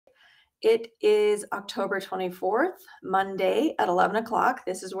It is October 24th, Monday at 11 o'clock.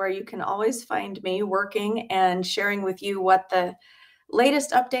 This is where you can always find me working and sharing with you what the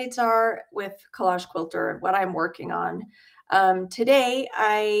latest updates are with Collage Quilter and what I'm working on. Today,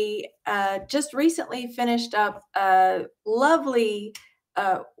 I just recently finished up a lovely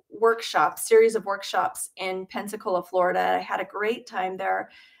series of workshops in Pensacola, Florida. I had a great time there.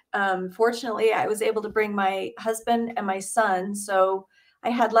 Fortunately, I was able to bring my husband and my son, so I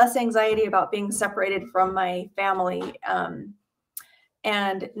had less anxiety about being separated from my family.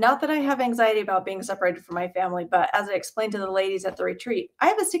 And not that I have anxiety about being separated from my family, but as I explained to the ladies at the retreat, I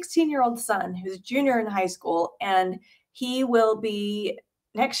have a 16-year-old son who's a junior in high school, and he will be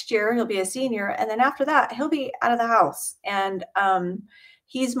next year, he'll be a senior. And then after that, he'll be out of the house. And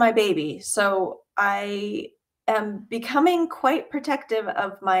he's my baby. So I am becoming quite protective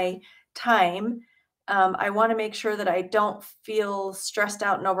of my time. I want to make sure that I don't feel stressed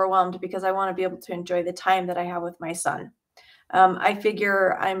out and overwhelmed because I want to be able to enjoy the time that I have with my son. I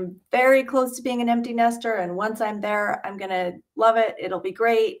figure I'm very close to being an empty nester, and once I'm there, I'm going to love it. It'll be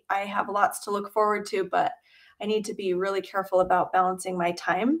great. I have lots to look forward to, but I need to be really careful about balancing my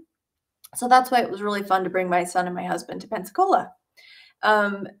time. So that's why it was really fun to bring my son and my husband to Pensacola.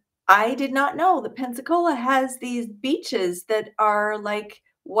 I did not know that Pensacola has these beaches that are like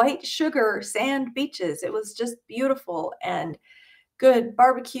white sugar sand beaches. It was just beautiful and good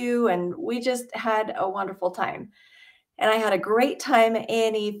barbecue, and we just had a wonderful time. And I had a great time at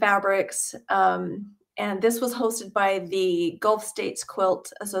A&E Fabrics, and this was hosted by the Gulf States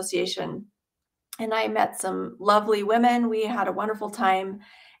Quilt Association. And I met some lovely women. We had a wonderful time.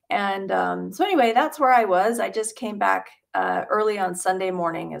 And so anyway, that's where I was. I just came back early on Sunday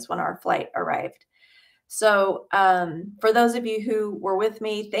morning is when our flight arrived. So for those of you who were with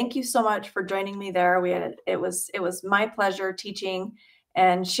me, thank you so much for joining me there. It was my pleasure teaching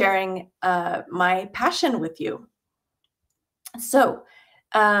and sharing my passion with you. So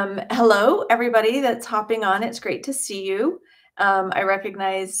hello, everybody that's hopping on. It's great to see you. I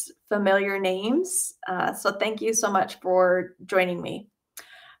recognize familiar names, so thank you so much for joining me.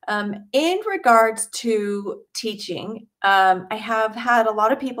 In regards to teaching, I have had a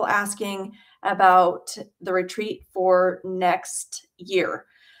lot of people asking about the retreat for next year.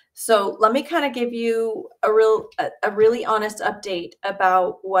 So let me kind of give you a really honest update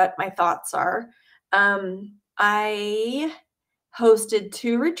about what my thoughts are. I hosted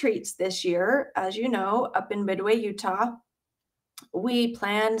 2 retreats this year, as you know, up in Midway, Utah. We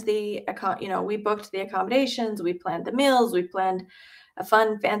planned we booked the accommodations, we planned the meals, we planned a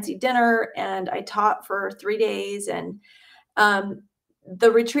fun, fancy dinner, and I taught for 3 days. And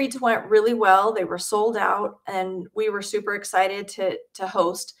the retreats went really well. They were sold out, and we were super excited to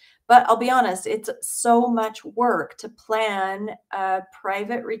host. But I'll be honest, it's so much work to plan a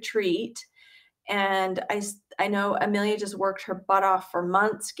private retreat. And I know Amelia just worked her butt off for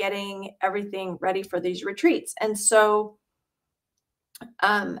months getting everything ready for these retreats. And so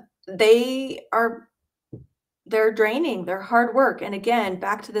they're draining, they're hard work. And again,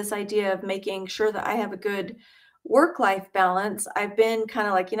 back to this idea of making sure that I have a good work-life balance, I've been kind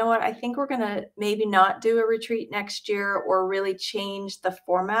of like, you know what, I think we're going to maybe not do a retreat next year or really change the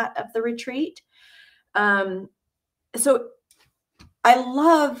format of the retreat. So I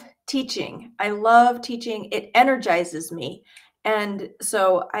love teaching. I love teaching. It energizes me. And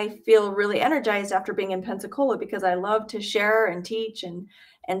so I feel really energized after being in Pensacola because I love to share and teach and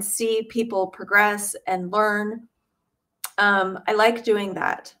see people progress and learn. I like doing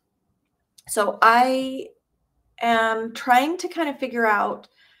that. So I am trying to kind of figure out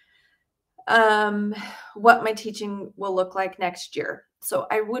what my teaching will look like next year. So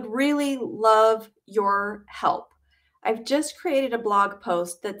I would really love your help. I've just created a blog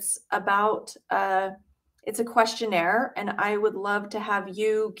post that's about, it's a questionnaire, and I would love to have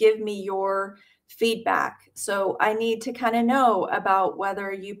you give me your feedback. So I need to kind of know about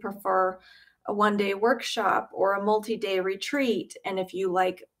whether you prefer a one-day workshop or a multi-day retreat, and if you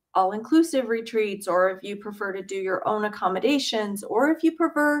like all-inclusive retreats, or if you prefer to do your own accommodations, or if you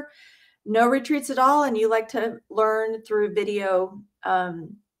prefer no retreats at all and you like to learn through video,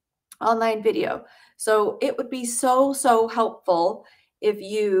 online video. So it would be so helpful if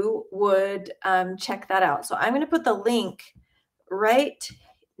you would check that out. So I'm going to put the link right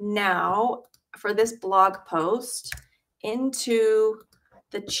now for this blog post into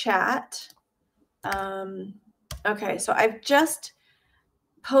the chat. Okay, so I've just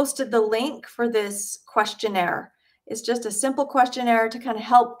posted the link for this questionnaire. It's just a simple questionnaire to kind of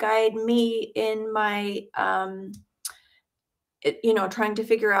help guide me in my trying to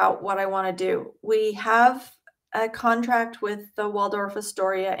figure out what I want to do. We have a contract with the Waldorf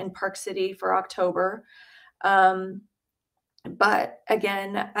Astoria in Park City for October. But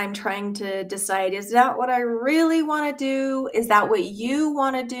again, I'm trying to decide, is that what I really want to do? Is that what you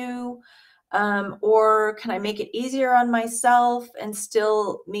want to do? Or can I make it easier on myself and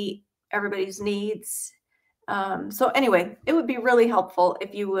still meet everybody's needs? So anyway, it would be really helpful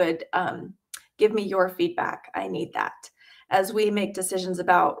if you would give me your feedback. I need that as we make decisions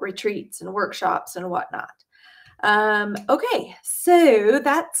about retreats and workshops and whatnot. Okay, so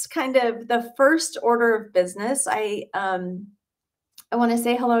that's kind of the first order of business. I want to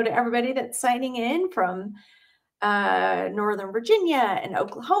say hello to everybody that's signing in from Northern Virginia and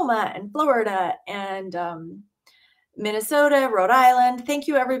Oklahoma and Florida and Minnesota, Rhode Island. Thank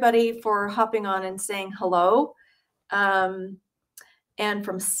you everybody for hopping on and saying hello. And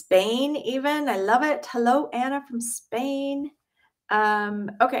from Spain even, I love it. Hello, Anna from Spain.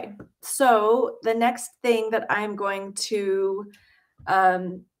 Okay, so the next thing that I'm going to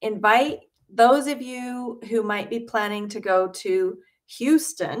invite those of you who might be planning to go to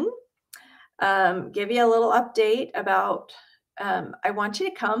Houston, give you a little update about, I want you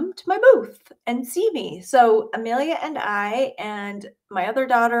to come to my booth and see me. So Amelia and I and my other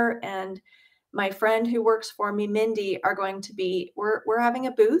daughter and my friend who works for me, Mindy, are going to be, we're having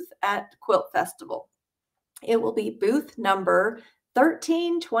a booth at Quilt Festival. It will be booth number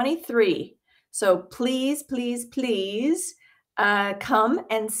 1323. So please, please, please come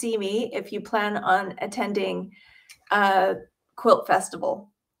and see me if you plan on attending Quilt Festival.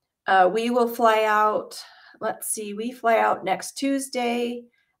 We will fly out, let's see, we fly out next Tuesday,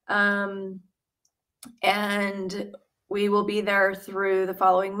 and we will be there through the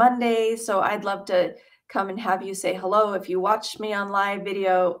following Monday. So I'd love to come and have you say hello. If you watch me on live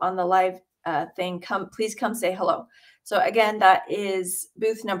video on the live thing, please come say hello. So again, that is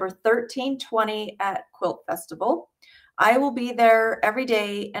booth number 1320 at Quilt Festival. I will be there every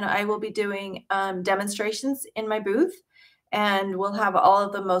day and I will be doing demonstrations in my booth, and we'll have all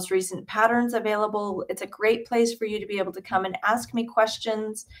of the most recent patterns available. It's a great place for you to be able to come and ask me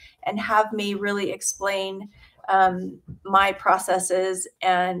questions and have me really explain my processes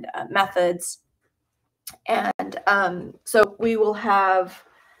and methods. And so we will have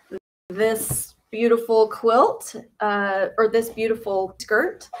this beautiful quilt or this beautiful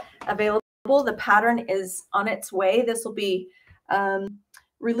skirt available. The pattern is on its way. This will be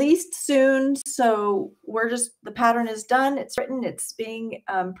released soon. So the pattern is done. It's written, it's being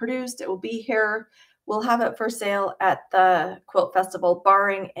produced. It will be here. We'll have it for sale at the Quilt Festival,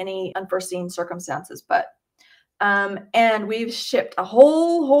 barring any unforeseen circumstances. But and we've shipped a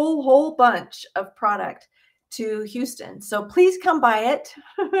whole bunch of product to Houston. So please come buy it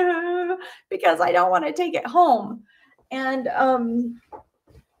because I don't want to take it home. And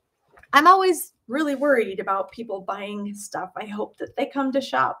I'm always really worried about people buying stuff. I hope that they come to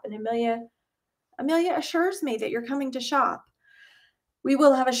shop. And Amelia assures me that you're coming to shop. We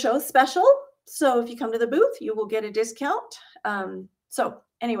will have a show special. So if you come to the booth, you will get a discount. So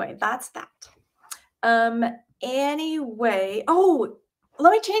anyway, that's that. Anyway, oh,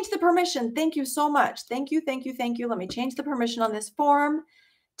 let me change the permission. Thank you so much. Thank you, thank you, thank you. Let me change the permission on this form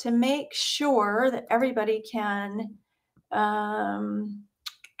to make sure that everybody can,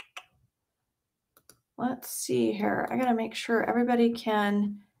 let's see here. I got to make sure everybody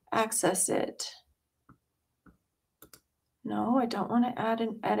can access it. No, I don't want to add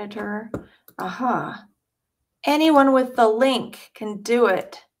an editor. Aha. Anyone with the link can do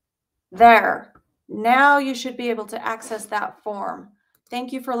it. There. Now you should be able to access that form.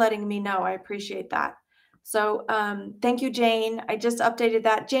 Thank you for letting me know. I appreciate that. So thank you, Jane. I just updated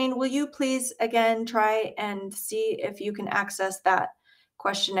that. Jane, will you please again try and see if you can access that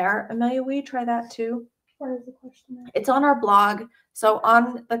questionnaire? Amelia, will you try that too? What is the questionnaire? It's on our blog. So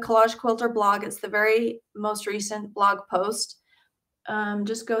on the Collage Quilter blog, it's the very most recent blog post.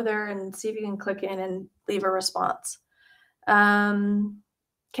 Just go there and see if you can click in and leave a response.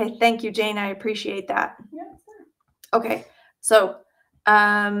 Okay, thank you, Jane. I appreciate that. Yeah, sure. Okay, so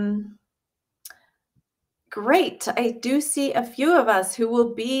great. I do see a few of us who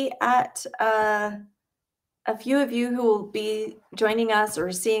will be at a few of you who will be joining us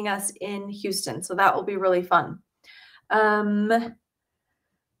or seeing us in Houston. So that will be really fun.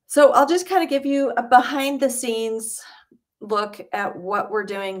 So I'll just kind of give you a behind the scenes look at what we're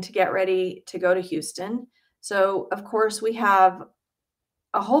doing to get ready to go to Houston. So of course we have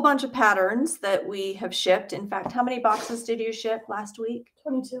a whole bunch of patterns that we have shipped. In fact, how many boxes did you ship last week?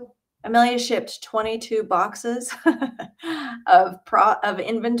 22. Amelia shipped 22 boxes of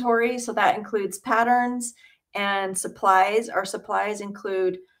inventory. So that includes patterns and supplies. Our supplies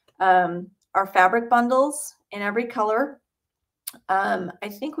include our fabric bundles in every color. I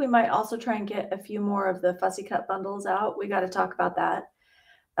think we might also try and get a few more of the fussy cut bundles out. We got to talk about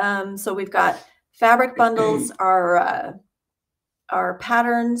that. So we've got fabric bundles, our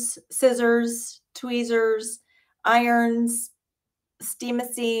patterns, scissors, tweezers, irons,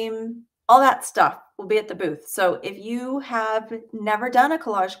 steam-a-seam, all that stuff will be at the booth. So if you have never done a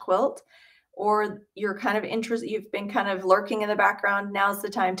collage quilt, or you're kind of interested, you've been kind of lurking in the background, now's the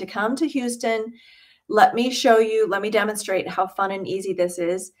time to come to Houston. Let me show you, let me demonstrate how fun and easy this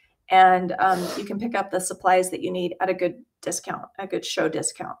is. And you can pick up the supplies that you need at a good discount, a good show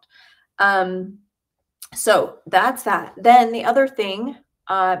discount. So that's that. Then the other thing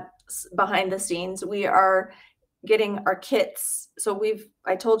behind the scenes, we are getting our kits. So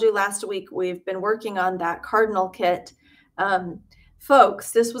I told you last week, we've been working on that cardinal kit.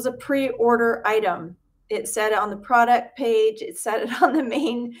 Folks, this was a pre-order item. It said on the product page, it said it on the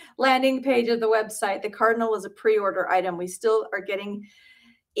main landing page of the website. The cardinal was a pre-order item. We still are getting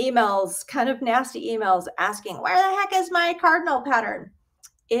emails, kind of nasty emails asking, where the heck is my cardinal pattern?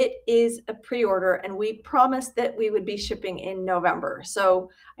 It is a pre-order, and we promised that we would be shipping in November. So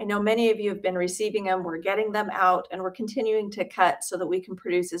I know many of you have been receiving them. We're getting them out, and we're continuing to cut so that we can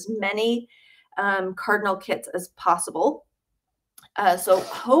produce as many cardinal kits as possible. So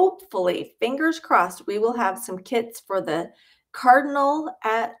hopefully, fingers crossed, we will have some kits for the cardinal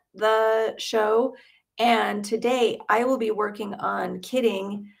at the show. And today I will be working on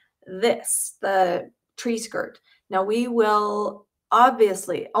kitting this, the tree skirt. Now we will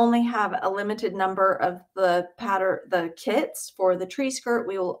obviously only have a limited number of the kits for the tree skirt.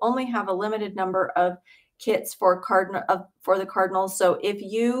 We will only have a limited number of kits for the cardinal. So if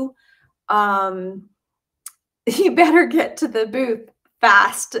you you better get to the booth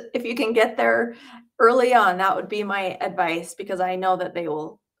fast. If you can get there early on, that would be my advice, because I know that they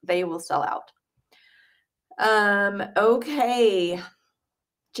will sell out. Okay.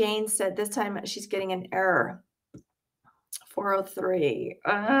 Jane said this time she's getting an error. 403.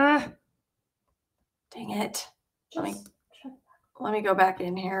 Dang it. Let me go back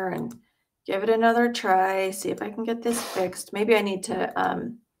in here and give it another try. See if I can get this fixed. Maybe I need to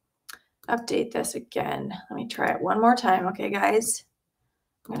update this again. Let me try it one more time. Okay, guys,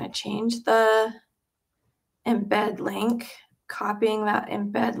 I'm going to change the embed link, copying that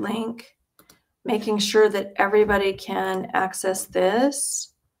embed link, making sure that everybody can access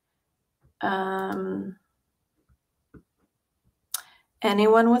this.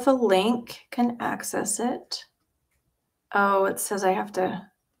 Anyone with a link can access it. Oh, it says I have to.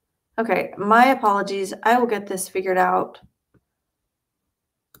 Okay, my apologies. I will get this figured out.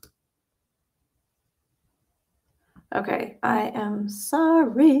 Okay, I am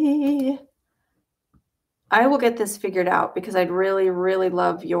sorry. I will get this figured out, because I'd really, really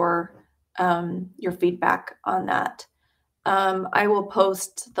love your feedback on that. I will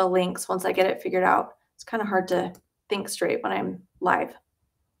post the links once I get it figured out. It's kind of hard to think straight when I'm live.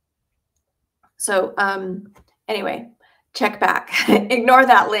 So anyway, check back. Ignore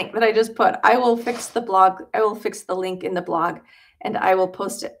that link that I just put. I will fix the blog. I will fix the link in the blog, and I will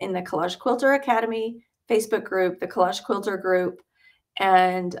post it in the Collage Quilter Academy Facebook group, the Collage Quilter group,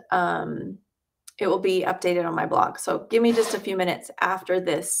 and it will be updated on my blog. So give me just a few minutes after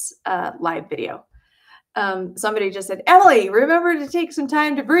this live video. Somebody just said, Emily, remember to take some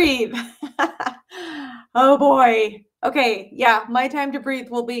time to breathe. Oh boy. Okay. Yeah. My time to breathe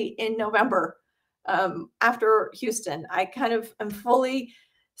will be in November after Houston. I kind of am fully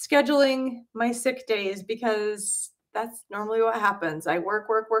scheduling my sick days, because that's normally what happens. I work,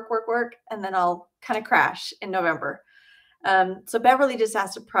 and then I'll kind of crash in November. So Beverly just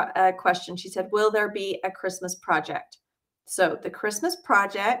asked a question. She said, will there be a Christmas project? So the Christmas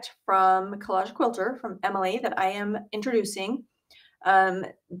project from Collage Quilter, from Emily, that I am introducing,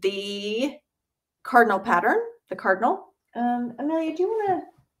 the cardinal pattern, the cardinal. Amelia, do you want to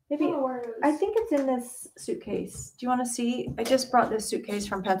maybe, I think it's in this suitcase. Do you want to see? I just brought this suitcase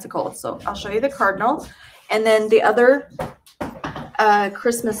from Pensacola, so I'll show you the cardinal. And then the other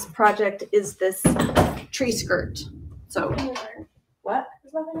Christmas project is this tree skirt. So what?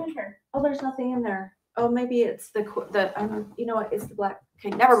 There's nothing in here. Oh, there's nothing in there. Oh, maybe it's the you know what? It's the black.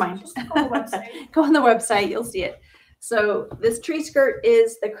 Okay, never mind. Just go on the website. Go on the website. You'll see it. So this tree skirt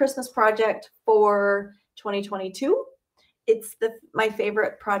is the Christmas project for 2022. It's my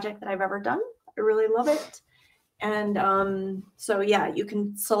favorite project that I've ever done. I really love it. And so yeah, you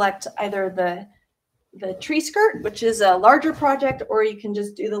can select either the tree skirt, which is a larger project, or you can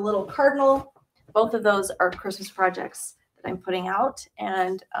just do the little cardinal. Both of those are Christmas projects that I'm putting out.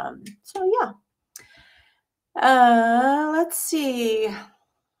 And so yeah. Let's see.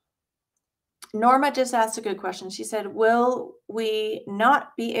 Norma just asked a good question. She said, will we not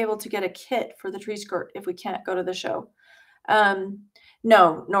be able to get a kit for the tree skirt if we can't go to the show?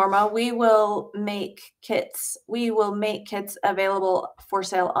 No, Norma, we will make kits. We will make kits available for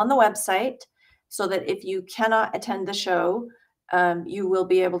sale on the website so that if you cannot attend the show, you will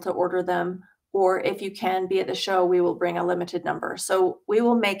be able to order them. Or if you can be at the show, we will bring a limited number. So we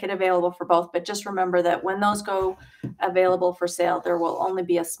will make it available for both. But just remember that when those go available for sale, there will only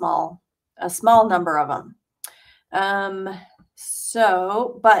be a small number of them.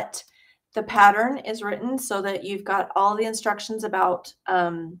 But the pattern is written so that you've got all the instructions about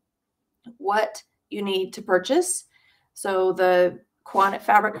what you need to purchase. So the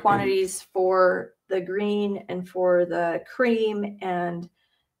fabric quantities for the green and for the cream, and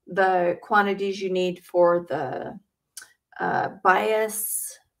the quantities you need for the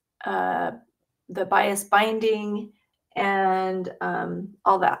bias binding, and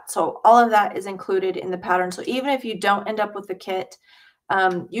all that. So all of that is included in the pattern. So even if you don't end up with the kit,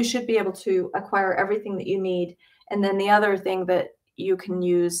 you should be able to acquire everything that you need. And then the other thing that you can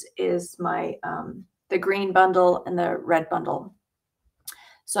use is my the green bundle and the red bundle.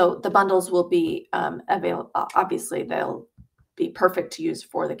 So the bundles will be available. Obviously, they'll be perfect to use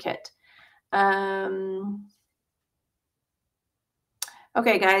for the kit.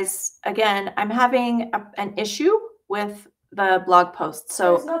 Okay, guys, again, I'm having an issue with the blog post.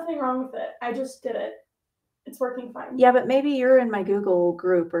 So there's nothing wrong with it. I just did it. It's working fine. Yeah, but maybe you're in my Google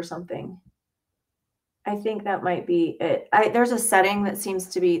group or something. I think that might be it. There's a setting that seems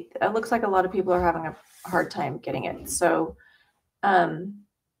to be, it looks like a lot of people are having a hard time getting it. So,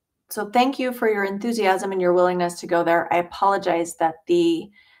 so thank you for your enthusiasm and your willingness to go there. I apologize that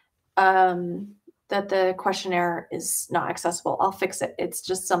the questionnaire is not accessible. I'll fix it. It's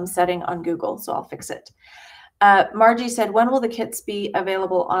just some setting on Google, so I'll fix it. Margie said, when will the kits be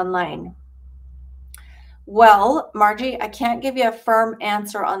available online? Well, Margie, I can't give you a firm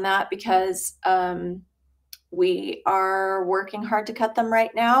answer on that because we are working hard to cut them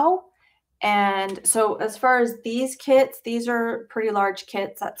right now. And so as far as these kits, these are pretty large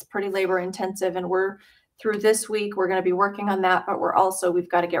kits. That's pretty labor intensive. And we're through this week, we're going to be working on that, but we've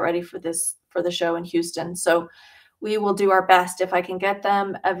got to get ready for the show in Houston. So we will do our best. If I can get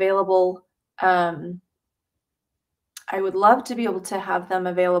them available, I would love to be able to have them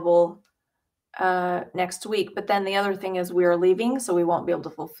available next week. But then the other thing is we are leaving, so we won't be able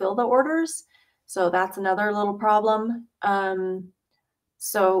to fulfill the orders. So that's another little problem.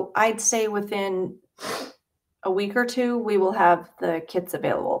 So I'd say within a week or two, we will have the kits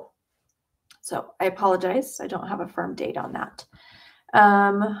available. So I apologize. I don't have a firm date on that.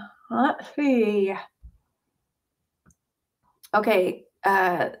 Let's see. Okay.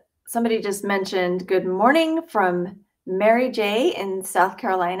 Somebody just mentioned good morning from Mary J in South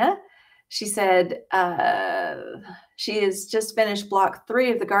Carolina. She said she has just finished block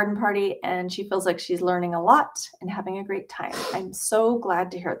 3 of the garden party and she feels like she's learning a lot and having a great time. I'm so glad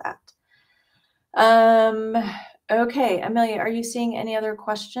to hear that. Okay, Amelia, are you seeing any other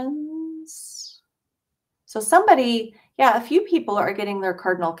questions? So somebody, yeah, a few people are getting their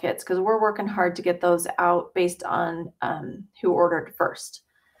cardinal kits because we're working hard to get those out based on who ordered first.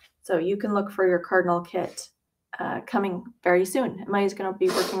 So you can look for your cardinal kit coming very soon. Amelia's going to be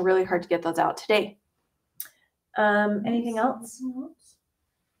working really hard to get those out today. Anything else?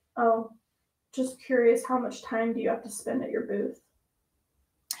 Oh, just curious, how much time do you have to spend at your booth?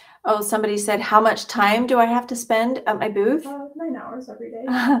 Oh, somebody said, how much time do I have to spend at my booth? 9 hours every day.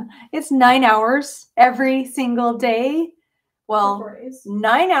 It's 9 hours every single day. Well, 4 days.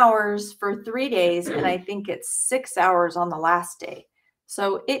 9 hours for 3 days, and I think it's 6 hours on the last day.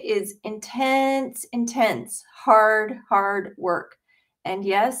 So it is intense, hard work. And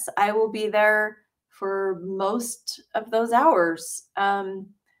yes, I will be there for most of those hours.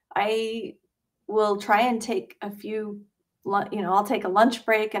 I will try and take a few, I'll take a lunch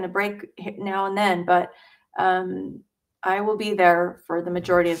break and a break now and then, but I will be there for the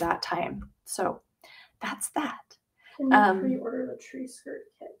majority of that time. So that's that. Can we pre-order the tree skirt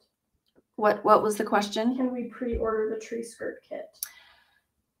kit? What was the question? Can we pre-order the tree skirt kit?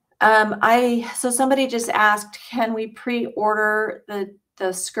 So somebody just asked, can we pre-order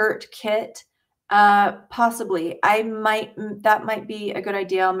the skirt kit? Possibly. That might be a good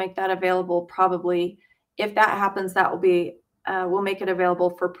idea. I'll make that available probably. If that happens, that will be, we'll make it available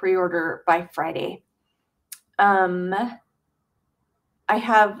for pre-order by Friday. I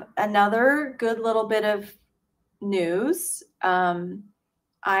have another good little bit of news.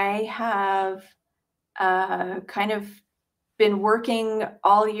 I have kind of been working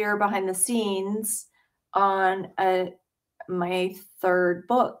all year behind the scenes on my 3rd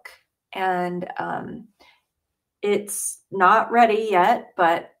book. and it's not ready yet,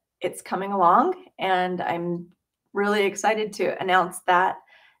 but it's coming along, and I'm really excited to announce that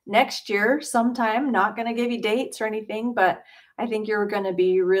next year sometime. Not going to give you dates or anything, but I think you're going to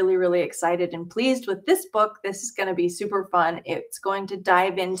be really, really excited and pleased with this book. This is going to be super fun. It's going to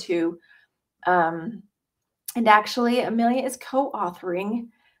dive into, and actually Amelia is co-authoring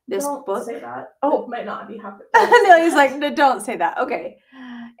this Don't book. say that. Oh, it might not be happening. Amelia's like, no, don't say that. Okay.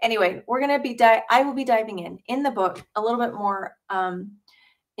 Anyway, we're going to be, I will be diving in the book a little bit more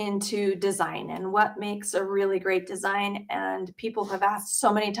into design and what makes a really great design. And people have asked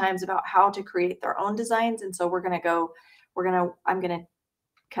so many times about how to create their own designs. And so I'm going to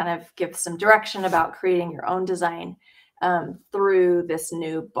kind of give some direction about creating your own design through this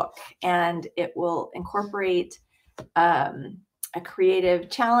new book. And it will incorporate a creative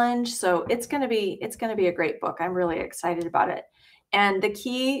challenge. So it's going to be a great book. I'm really excited about it. And the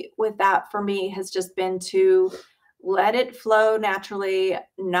key with that for me has just been to let it flow naturally,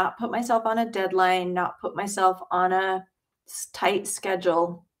 not put myself on a deadline, not put myself on a tight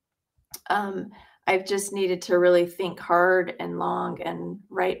schedule. I've just needed to really think hard and long and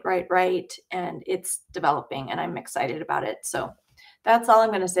write. And it's developing, and I'm excited about it. So that's all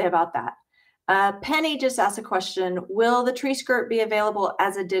I'm going to say about that. Penny just asked a question. Will the tree skirt be available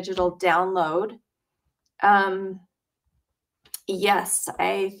as a digital download? Yes,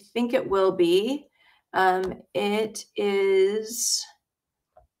 I think it will be. It is,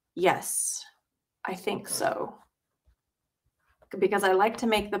 yes, I think so. Because I like to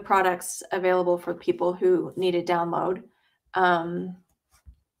make the products available for people who need a download.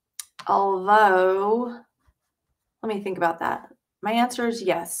 Although, let me think about that. My answer is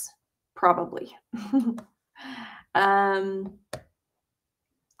yes, probably.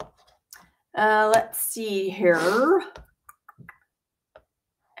 Let's see here.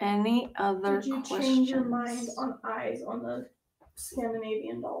 Any other questions? Did you change your mind on eyes on the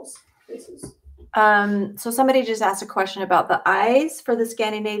Scandinavian dolls' faces? So somebody just asked a question about the eyes for the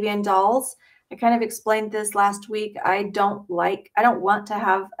Scandinavian dolls. I kind of explained this last week. I don't want to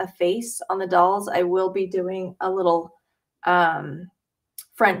have a face on the dolls. I will be doing a little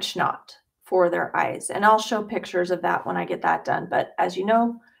French knot for their eyes, and I'll show pictures of that when I get that done. But as you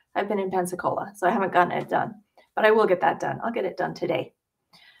know, I've been in Pensacola, so I haven't gotten it done, but I will get that done. I'll get it done today.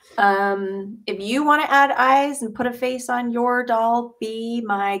 If you want to add eyes and put a face on your doll, be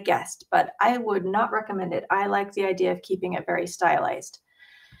my guest, but I would not recommend it. I like the idea of keeping it very stylized.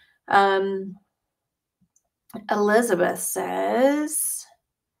 Elizabeth says,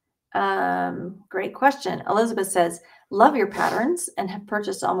 great question. Elizabeth says, love your patterns and have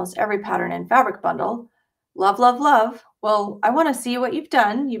purchased almost every pattern in Fabric Bundle. Love, love, love. Well, I want to see what you've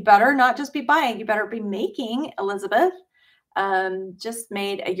done. You better not just be buying, you better be making, Elizabeth. Just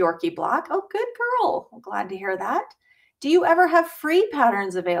made a Yorkie block. Oh, good girl. I'm glad to hear that. Do you ever have free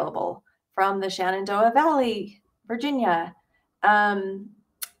patterns available from the Shenandoah Valley, Virginia?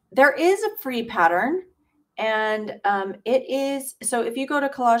 There is a free pattern, and it is, so if you go to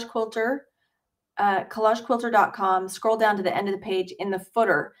Collage Quilter, collagequilter.com, scroll down to the end of the page, in the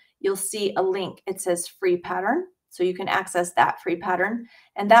footer, you'll see a link. It says free pattern. So you can access that free pattern,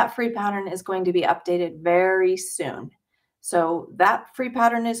 and that free pattern is going to be updated very soon. So that free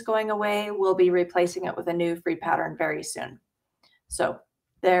pattern is going away. We'll be replacing it with a new free pattern very soon. So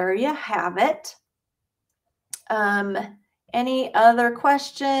there you have it. Any other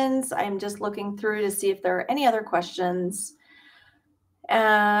questions? I'm just looking through to see if there are any other questions.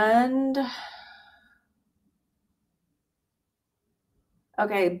 And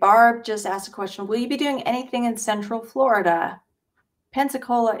okay, Barb just asked a question. Will you be doing anything in Central Florida?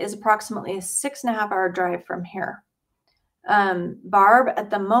 Pensacola is approximately a 6.5-hour drive from here. Barb, at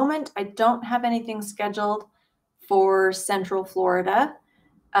the moment, I don't have anything scheduled for Central Florida.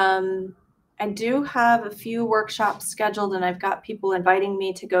 I do have a few workshops scheduled, and I've got people inviting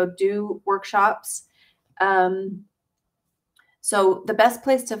me to go do workshops. So the best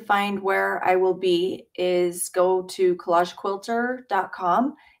place to find where I will be is go to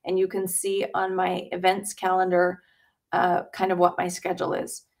collagequilter.com, and you can see on my events calendar kind of what my schedule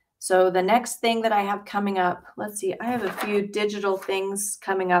is. So the next thing that I have coming up, let's see, I have a few digital things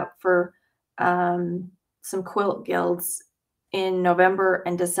coming up for some quilt guilds in November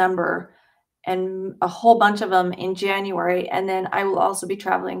and December, and a whole bunch of them in January. And then I will also be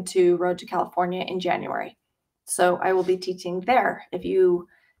traveling to Road to California in January. So I will be teaching there if you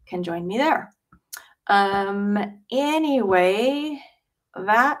can join me there. Anyway,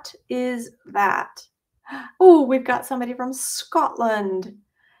 that is that. Oh, we've got somebody from Scotland.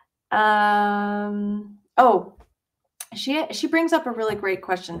 Oh, she brings up a really great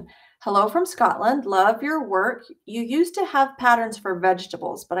question. Hello from Scotland. Love your work. You used to have patterns for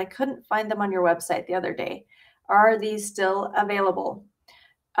vegetables, but I couldn't find them on your website the other day. Are these still available?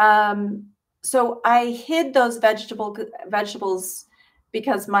 So I hid those vegetables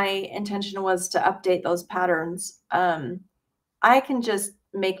because my intention was to update those patterns. I can just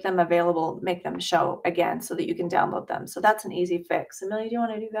make them available, make them show again so that you can download them. So that's an easy fix. Amelia, do you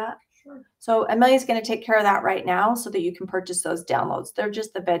want to do that? Sure. So Amelia's going to take care of that right now so that you can purchase those downloads. They're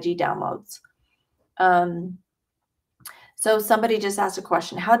just the veggie downloads. So somebody just asked a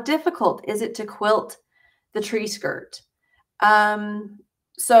question. How difficult is it to quilt the tree skirt?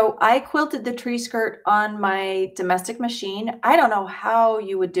 So I quilted the tree skirt on my domestic machine. I don't know how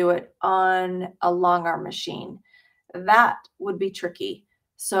you would do it on a long arm machine. That would be tricky.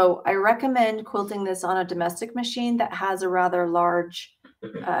 So I recommend quilting this on a domestic machine that has a rather large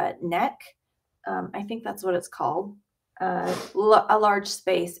neck. I think that's what it's called. A large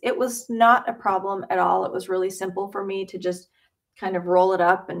space. It was not a problem at all. It was really simple for me to just kind of roll it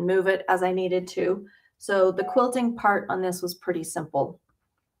up and move it as I needed to. So the quilting part on this was pretty simple.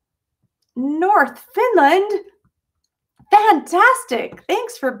 North Finland. Fantastic.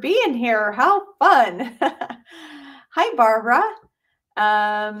 Thanks for being here. How fun. Hi, Barbara.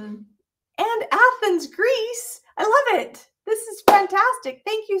 And Athens, Greece. I love it. This is fantastic.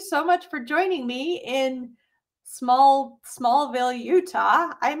 Thank you so much for joining me in Smallville,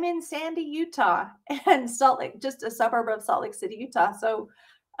 Utah. I'm in Sandy, Utah, and Salt Lake, just a suburb of Salt Lake City, Utah. So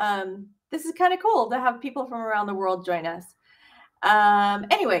this is kind of cool to have people from around the world join us.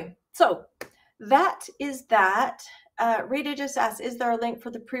 Anyway, so that is that. Rita just asked, is there a link for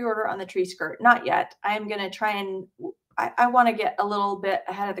the pre-order on the tree skirt? Not yet. I'm going to try and I want to get a little bit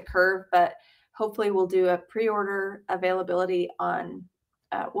ahead of the curve, but hopefully we'll do a pre-order availability on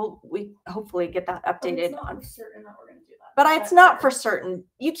we hopefully get that updated. It's not for certain that we're going to do that. But it's not for certain.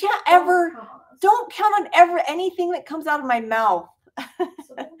 You can't ever, don't count on anything that comes out of my mouth.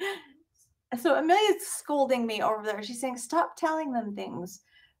 So Amelia's scolding me over there. She's saying, stop telling them things.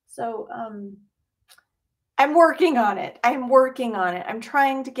 So I'm working on it. I'm working on it. I'm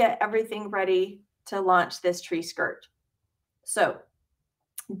trying to get everything ready to launch this tree skirt. So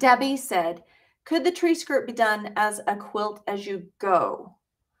Debbie said, could the tree skirt be done as a quilt as you go?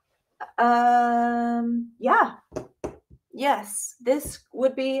 Yeah. Yes, this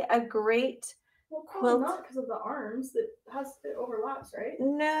would be a great quilt. Not because of the arms. It overlaps, right?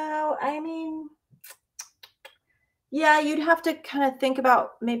 No, I mean, yeah, you'd have to kind of think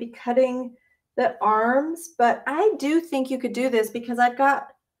about maybe cutting the arms, but I do think you could do this because I've got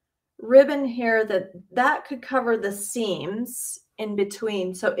ribbon here that could cover the seams in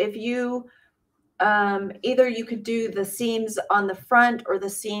between. So if you either you could do the seams on the front or the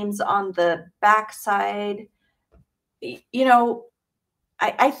seams on the back side, you know,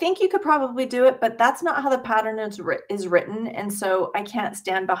 I think you could probably do it, but that's not how the pattern is written. And so I can't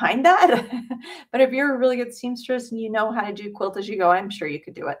stand behind that. But if you're a really good seamstress and you know how to do quilt as you go, I'm sure you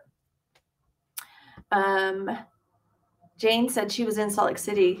could do it. Jane said she was in Salt Lake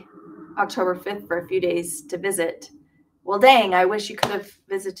City October 5th for a few days to visit. Well, dang, I wish you could have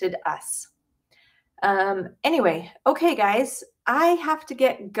visited us. Anyway, okay, guys, I have to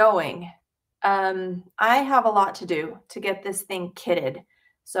get going. I have a lot to do to get this thing kitted.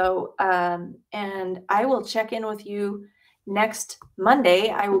 So, and I will check in with you next Monday.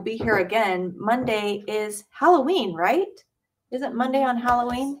 I will be here again. Monday is Halloween, right? Isn't Monday on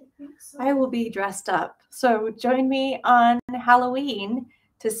Halloween? I think so. I will be dressed up. So join me on Halloween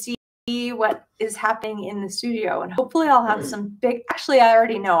to see what is happening in the studio. And hopefully I'll have some big, actually, I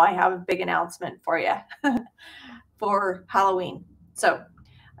already know I have a big announcement for you for Halloween. So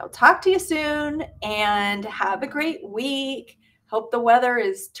I'll talk to you soon and have a great week. Hope the weather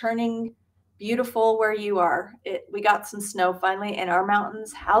is turning beautiful where you are. We got some snow finally in our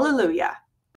mountains. Hallelujah.